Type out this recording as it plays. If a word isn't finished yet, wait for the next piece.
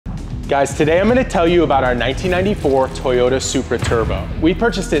Guys, today I'm going to tell you about our 1994 Toyota Supra Turbo. We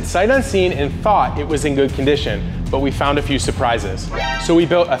purchased it sight unseen and thought it was in good condition, but we found a few surprises. So we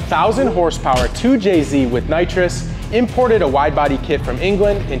built a 1,000 horsepower 2JZ with nitrous, imported a wide body kit from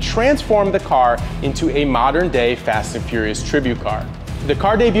England, and transformed the car into a modern day Fast and Furious tribute car. The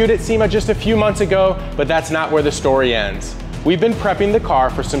car debuted at SEMA just a few months ago, but that's not where the story ends. We've been prepping the car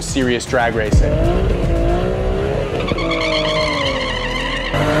for some serious drag racing.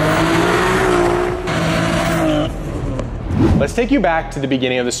 Let's take you back to the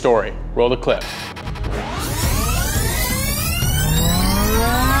beginning of the story. Roll the clip.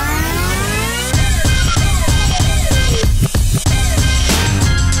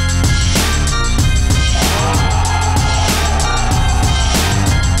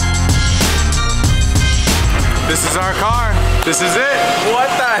 This is our car. This is it. What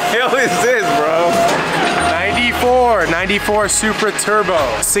the hell is this, bro? 94 Supra Turbo,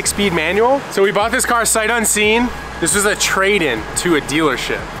 6-speed manual. So we bought this car sight unseen. This was a trade-in to a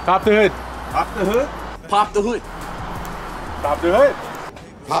dealership. Pop the hood. Pop the hood? Pop the hood. Pop the hood.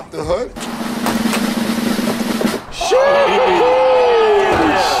 Pop the hood.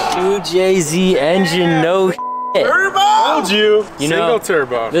 2JZ engine, no shit. Turbo! Told you. You Single know,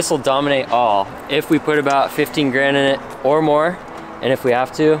 turbo. This will dominate all if we put about 15 grand in it or more, and if we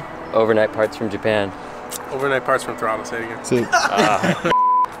have to, overnight parts from Japan. Overnight parts from throtl. Say it again.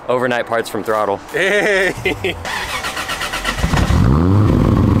 Overnight parts from throtl. Hey.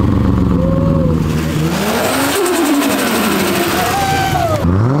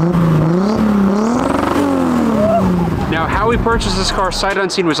 Now, how we purchased this car sight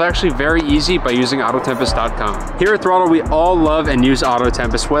unseen was actually very easy by using autotempest.com. Here at throtl, we all love and use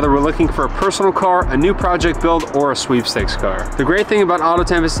Autotempest, whether we're looking for a personal car, a new project build, or a sweepstakes car. The great thing about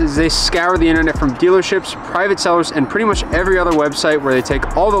Autotempest is they scour the internet from dealerships, private sellers, and pretty much every other website where they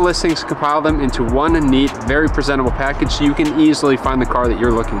take all the listings, compile them into one neat, very presentable package so you can easily find the car that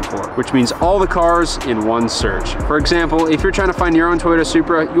you're looking for, which means all the cars in one search. For example, if you're trying to find your own Toyota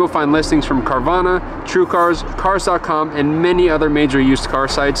Supra, you will find listings from Carvana, TrueCars, Cars.com, and many other major used car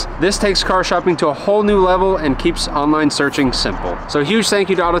sites. This takes car shopping to a whole new level and keeps online searching simple. So huge thank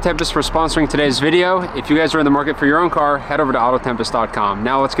you to Autotempest for sponsoring today's video. If you guys are in the market for your own car, head over to autotempest.com.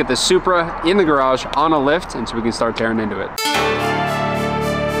 Now let's get this Supra in the garage on a lift and so we can start tearing into it.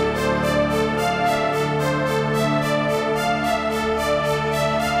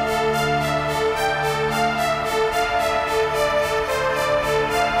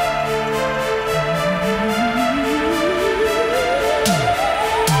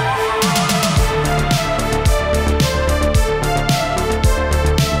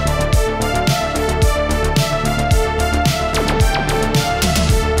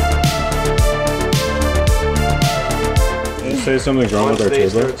 Say something's wrong with our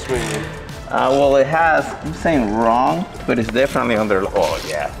turbo? Well, it has, I'm saying wrong, but it's definitely under, oh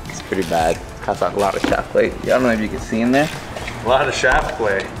yeah, it's pretty bad. Has a lot of shaft play. I don't know if you can see in there. A lot of shaft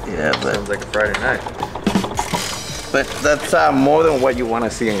play. Yeah, but sounds like a Friday night. But that's more than what you want to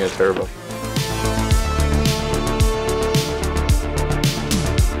see in your turbo.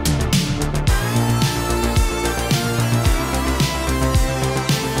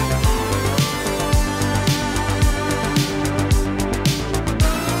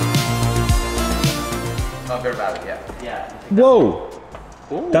 Whoa!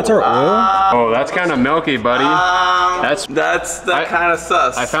 That's our oil? Oh, that's kind of milky, buddy. That's kind of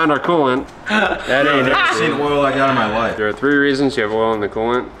sus. I found our coolant. That ain't it. I've seen oil like that in my life. There are 3 reasons you have oil in the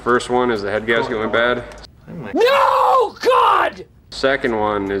coolant. First one is the head gasket went bad. No, God! Second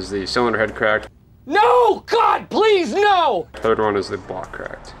one is the cylinder head cracked. No, God, please, no! Third one is the block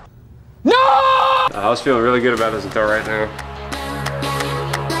cracked. No! I was feeling really good about this until right now.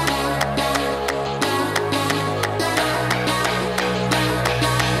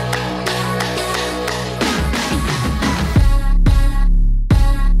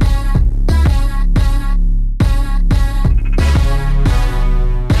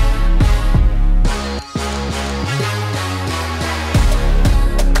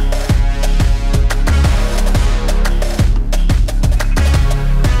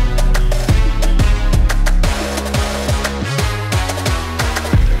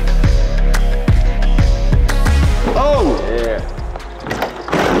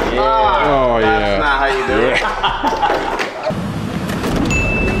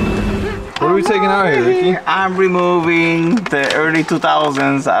 What are we taking out here, Ricky? I'm removing the early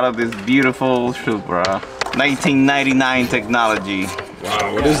 2000s out of this beautiful Supra. 1999 technology.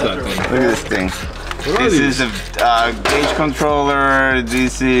 Wow, what is that thing? Look at this thing. This is a gauge controller.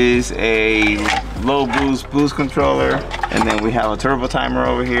 This is a low boost controller. And then we have a turbo timer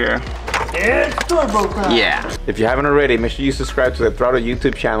over here. It's turbo time. Yeah. If you haven't already, make sure you subscribe to the Throttle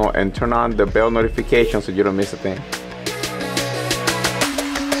YouTube channel and turn on the bell notification so you don't miss a thing.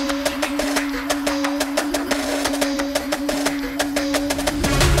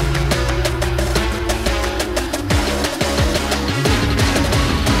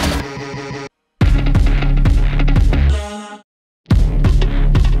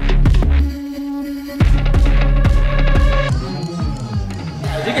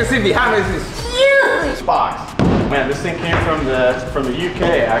 You can see behind me this huge box. Man, this thing came from the UK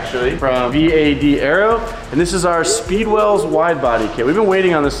actually, from VAD Aero, and this is our Speedwell's wide body kit. We've been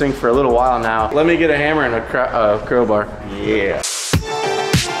waiting on this thing for a little while now. Let me get a hammer and a crowbar. Yeah.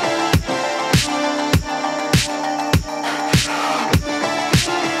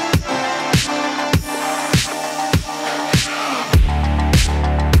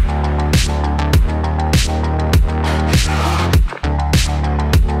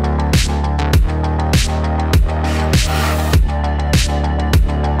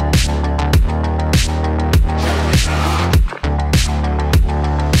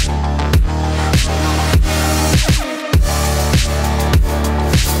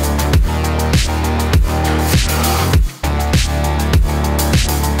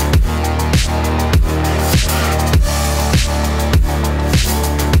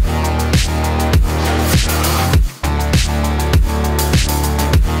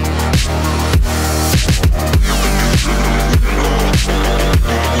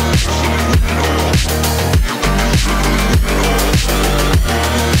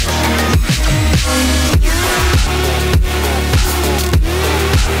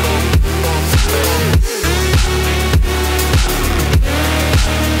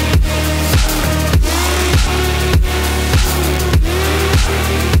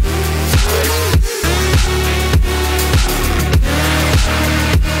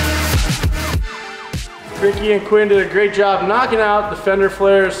 Ricky and Quinn did a great job knocking out the fender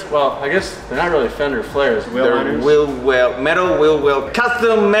flares. Well, I guess they're not really fender flares. They're metal wheel well,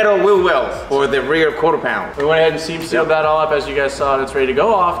 custom metal wheel wells for the rear quarter pound. We went ahead and seam sealed that all up as you guys saw, and it's ready to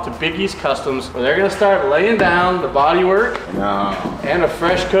go off to Biggie's Customs, where they're gonna start laying down the body work and a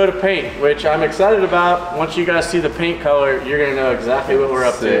fresh coat of paint, which I'm excited about. Once you guys see the paint color, you're gonna know exactly what we're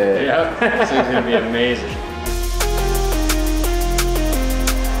up to. Yep, this is gonna be amazing.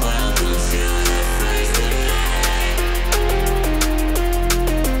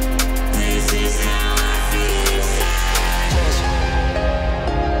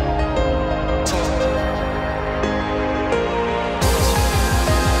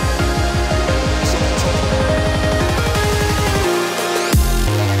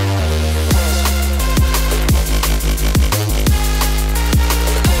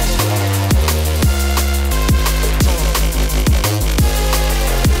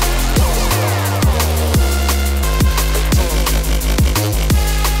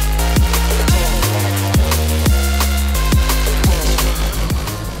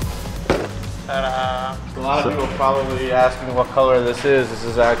 A lot of people probably asking what color this is. This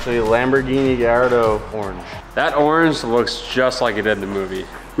is actually Lamborghini Gallardo orange. That orange looks just like it did in the movie.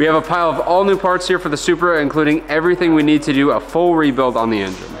 We have a pile of all new parts here for the Supra, including everything we need to do a full rebuild on the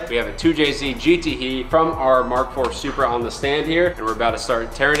engine. We have a 2JZ GTE from our Mk4 Supra on the stand here, and we're about to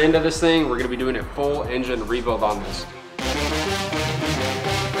start tearing into this thing. We're gonna be doing a full engine rebuild on this.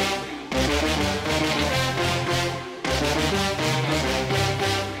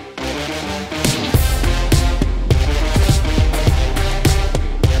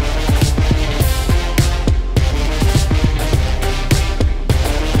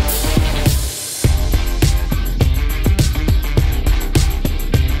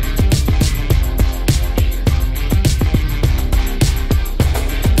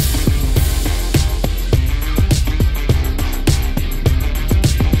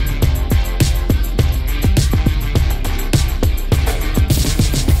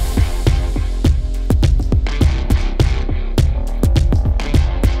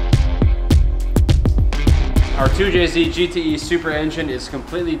 Our 2JZ GTE Supra engine is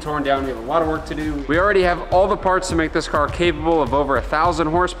completely torn down. We have a lot of work to do. We already have all the parts to make this car capable of over 1,000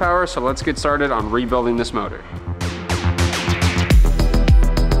 horsepower, so let's get started on rebuilding this motor.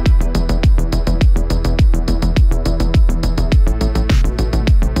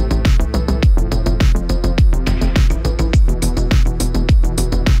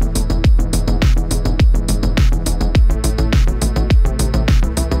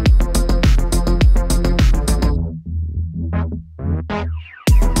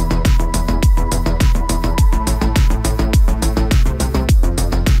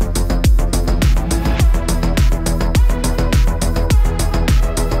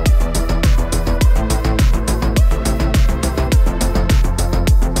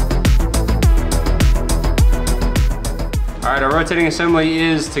 rotating assembly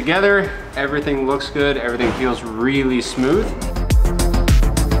is together. Everything looks good. Everything feels really smooth.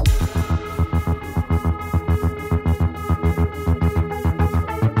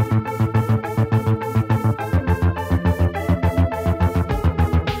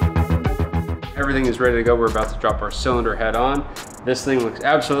 Everything is ready to go. We're about to drop our cylinder head on. This thing looks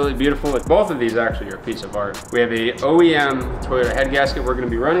absolutely beautiful. Both of these actually are a piece of art. We have a OEM Toyota head gasket we're going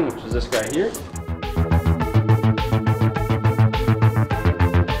to be running, which is this guy here.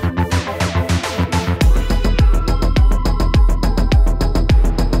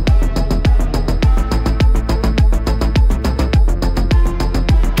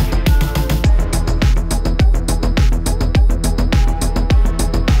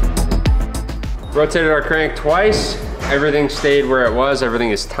 Rotated our crank twice. Everything stayed where it was. Everything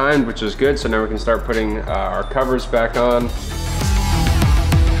is timed, which is good. So now we can start putting our covers back on.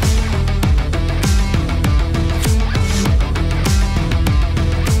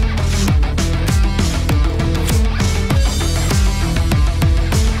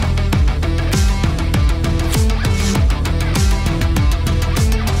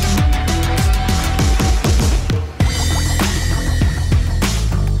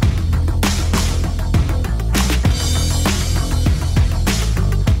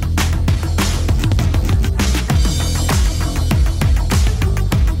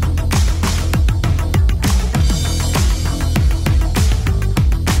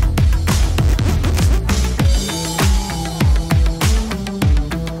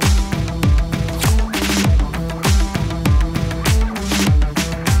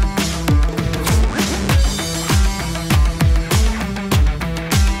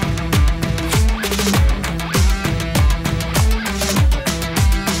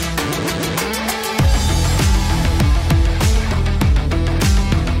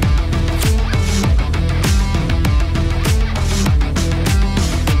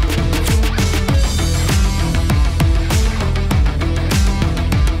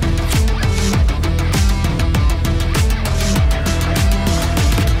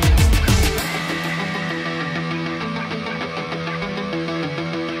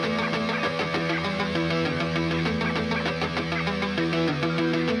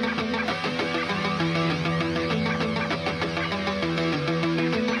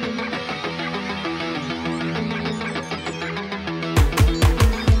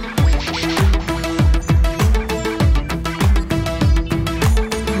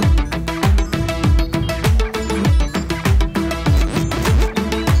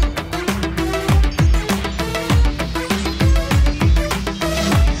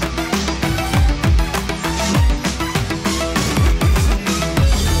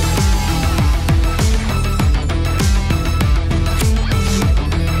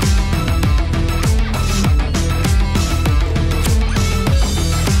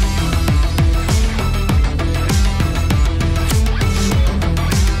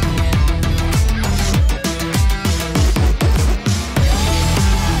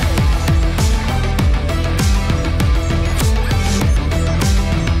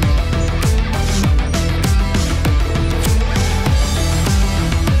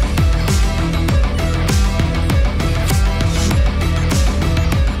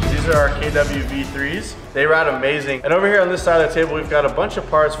 throtlVIPs. They ride amazing. And over here on this side of the table, we've got a bunch of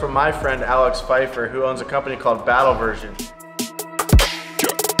parts from my friend Alex Pfeiffer, who owns a company called Battle Version.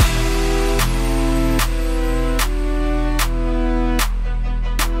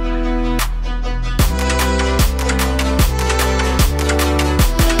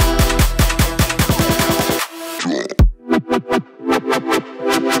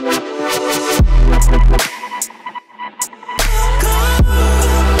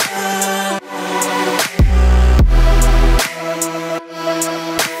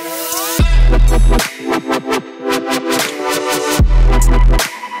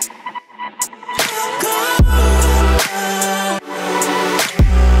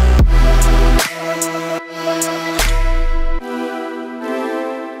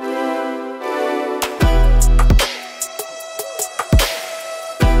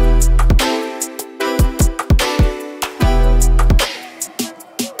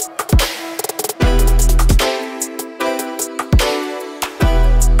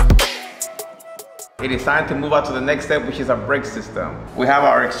 It is time to move on to the next step, which is our brake system. We have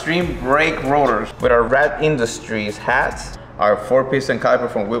our extreme brake rotors with our Rat Industries hats, our 4-piston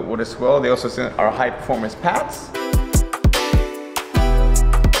caliper from Whitwood as well. They also send our high performance pads.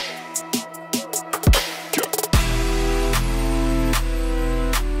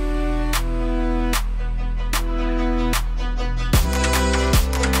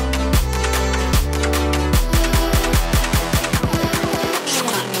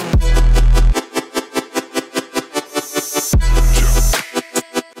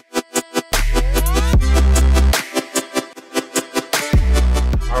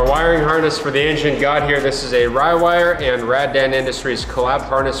 harness for the engine got here. This is a Rywire and Raddan Industries collab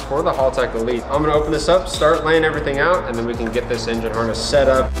harness for the Haltech Elite. I'm gonna open this up, start laying everything out, and then we can get this engine harness set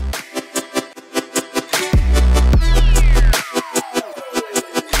up.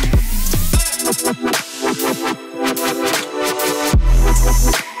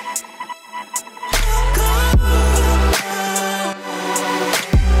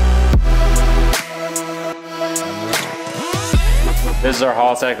 This is our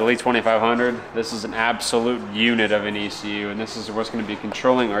Haltech Elite 2500. This is an absolute unit of an ECU, and this is what's going to be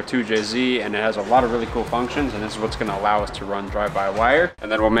controlling our 2JZ, and it has a lot of really cool functions, and this is what's going to allow us to run drive-by-wire.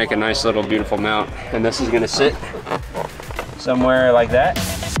 And then we'll make a nice little beautiful mount, and this is going to sit somewhere like that.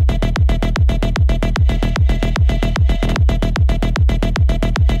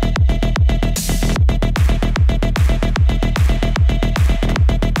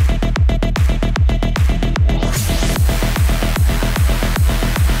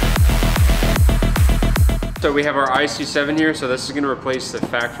 So we have our IC7 here, so this is going to replace the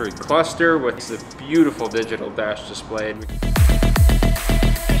factory cluster with the beautiful digital dash display. We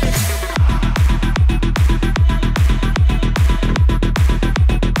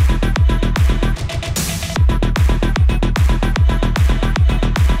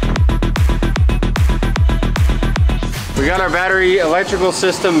got our battery electrical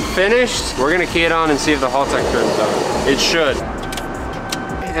system finished. We're going to key it on and see if the Haltech turns on. It should.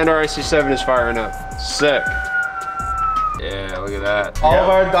 And our IC7 is firing up. Sick. Yeah, look at that. All of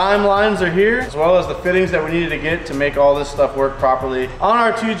our dime lines are here, as well as the fittings that we needed to get to make all this stuff work properly on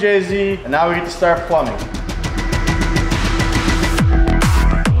our 2JZ, and now we get to start plumbing.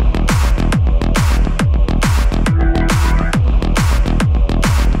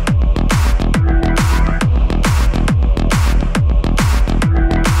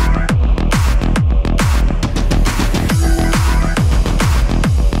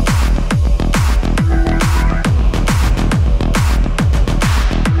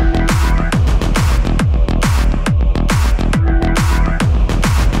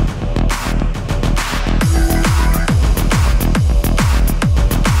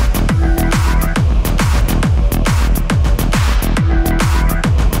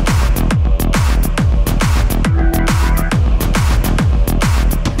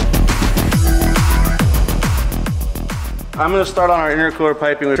 I'm going to start on our intercooler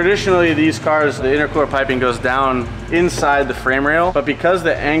piping. Traditionally, these cars, the intercooler piping goes down inside the frame rail, but because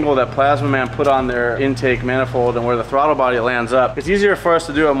the angle that Plasma Man put on their intake manifold and where the throttle body lands up, it's easier for us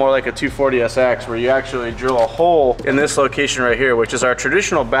to do it more like a 240SX, where you actually drill a hole in this location right here, which is our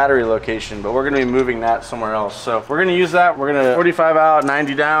traditional battery location, but we're going to be moving that somewhere else. So we're going to use that. We're going to 45 out,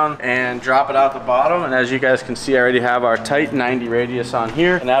 90 down, and drop it out the bottom. And as you guys can see, I already have our tight 90 radius on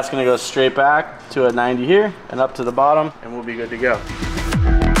here, and that's going to go straight back to a 90 here and up to the bottom, and we'll be good to go.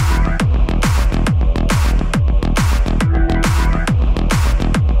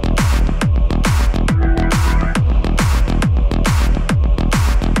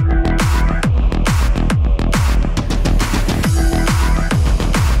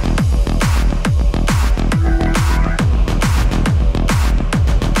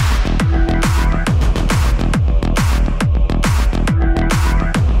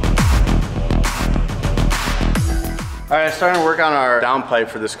 All right, starting to work on our downpipe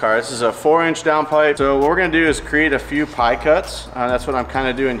for this car. This is a 4-inch downpipe. So what we're gonna do is create a few pie cuts. That's what I'm kind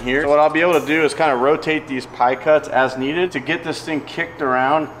of doing here. So what I'll be able to do is kind of rotate these pie cuts as needed to get this thing kicked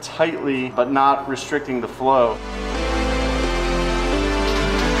around tightly, but not restricting the flow.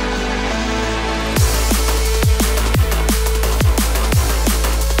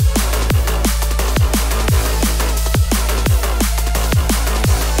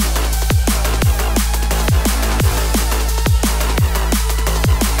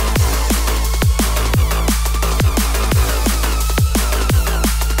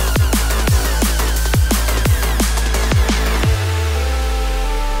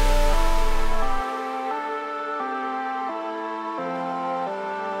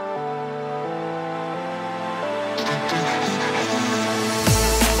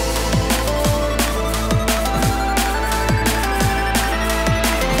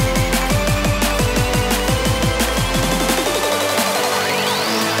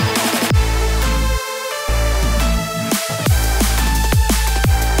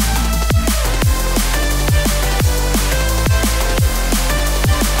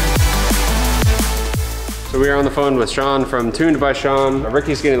 So we are on the phone with Sean from Tuned by Sean.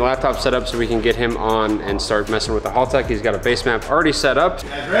 Ricky's getting the laptop set up so we can get him on and start messing with the Haltech. He's got a base map already set up. You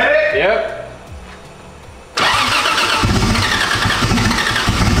guys ready? Yep.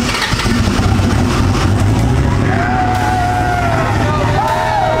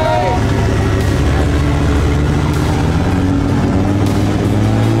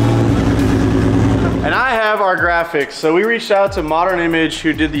 graphics. So we reached out to Modern Image,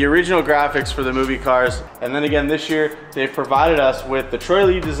 who did the original graphics for the movie cars. And then again this year, they've provided us with the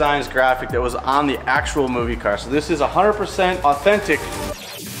throtlVIP Designs graphic that was on the actual movie car. So this is 100% authentic.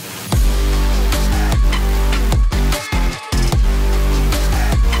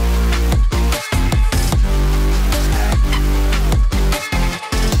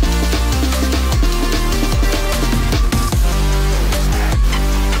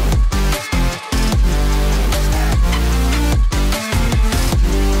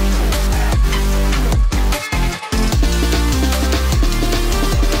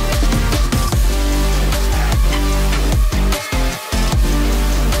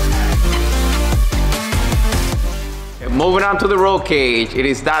 Moving on to the roll cage, it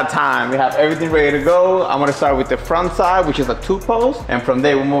is that time. We have everything ready to go. I'm gonna start with the front side, which is a 2-post, and from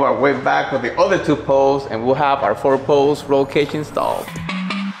there we'll move our way back with the other 2 posts, and we'll have our 4-post roll cage installed.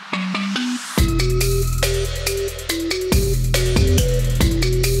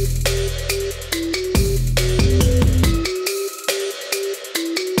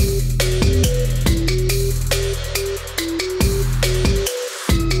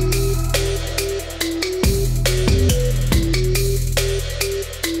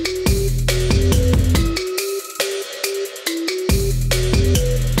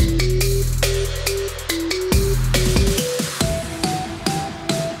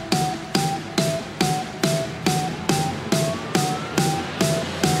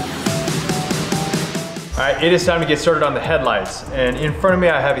 Alright, it is time to get started on the headlights. And in front of me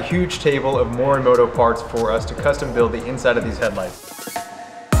I have a huge table of Morimoto parts for us to custom build the inside of these headlights.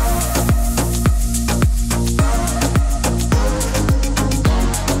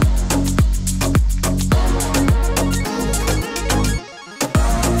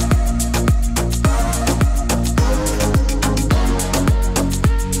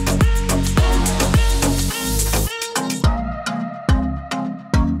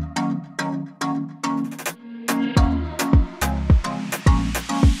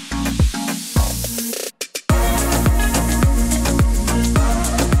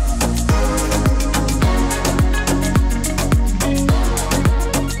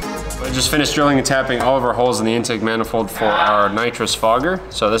 Just finished drilling and tapping all of our holes in the intake manifold for our nitrous fogger.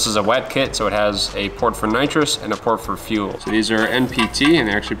 So this is a wet kit, so it has a port for nitrous and a port for fuel. So these are NPT, and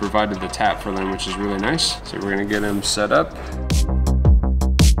they actually provided the tap for them, which is really nice. So we're gonna get them set up.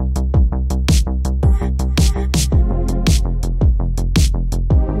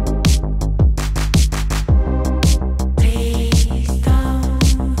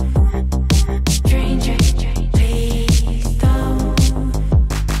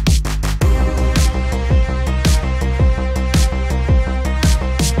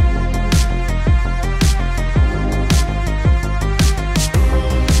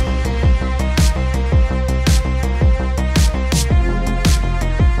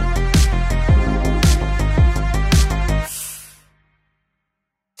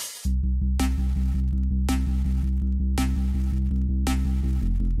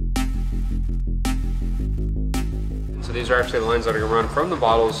 So these are actually the lines that are gonna run from the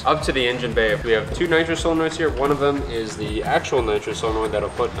bottles up to the engine bay. We have 2 nitrous solenoids here. One of them is the actual nitrous solenoid that'll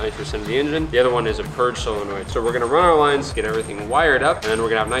put nitrous into the engine. The other one is a purge solenoid. So we're gonna run our lines, get everything wired up, and then we're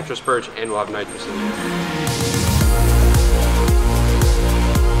gonna have nitrous purge and we'll have nitrous in the engine.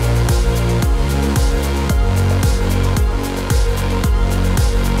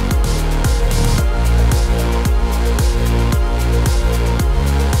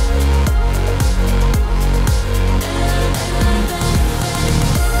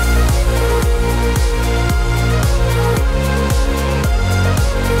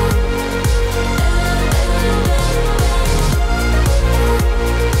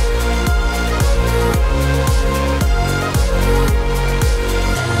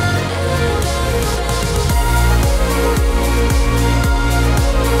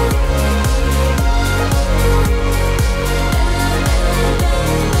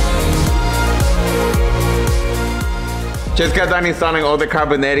 Just got done installing all the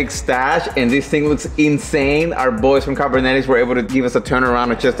cybernetics stash, and this thing looks insane. Our boys from Cybernetics were able to give us a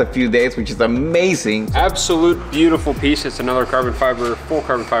turnaround in just a few days, which is amazing. Absolute beautiful piece. It's another carbon fiber, full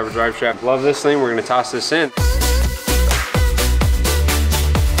carbon fiber drive shaft. Love this thing. We're gonna toss this in.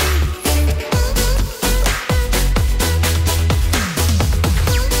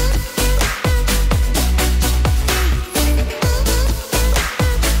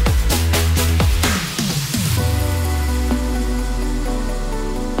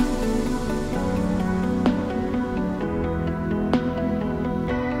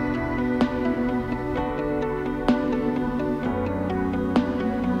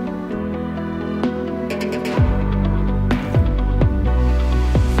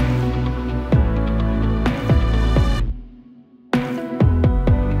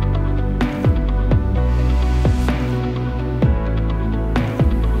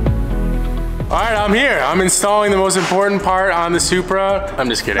 I'm installing the most important part on the Supra. I'm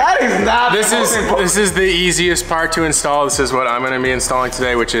just kidding. That is not This is the easiest part to install. This is what I'm gonna be installing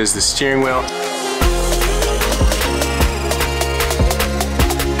today, which is the steering wheel.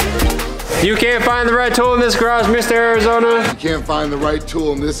 You can't find the right tool in this garage, Mr. Arizona. You can't find the right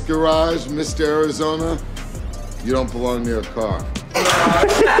tool in this garage, Mr. Arizona. You don't belong near a car.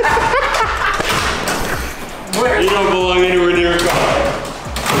 You don't belong anywhere near a car.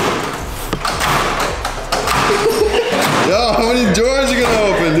 Yo, how many doors you gonna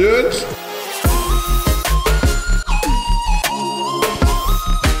open, dude?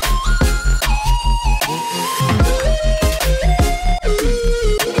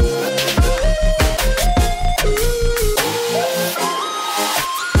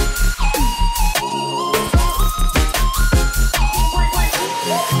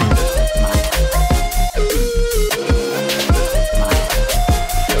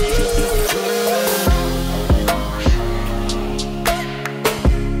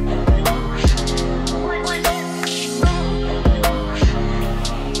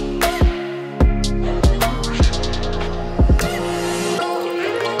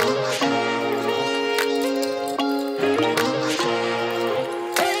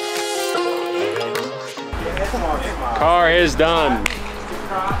 Car is done.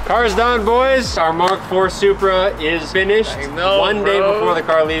 Car's done, boys. Our Mk4 Supra is finished. One day before the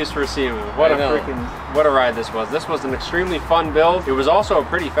car leaves for SEMA. What a ride this was. This was an extremely fun build. It was also a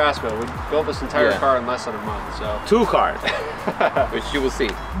pretty fast build. We built this entire car in less than a month. So 2 cars, which you will see.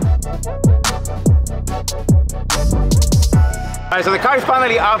 All right, so the car is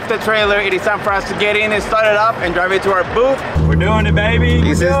finally off the trailer. It is time for us to get in and start it up and drive it to our booth. We're doing it, baby.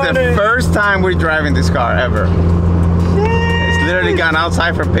 This is the first time we're driving this car ever. It's literally gone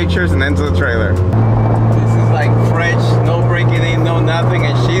outside for pictures and then to the trailer. This is like fresh, no breaking in, no nothing,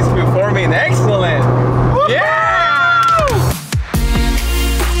 and she's performing excellent. Yeah!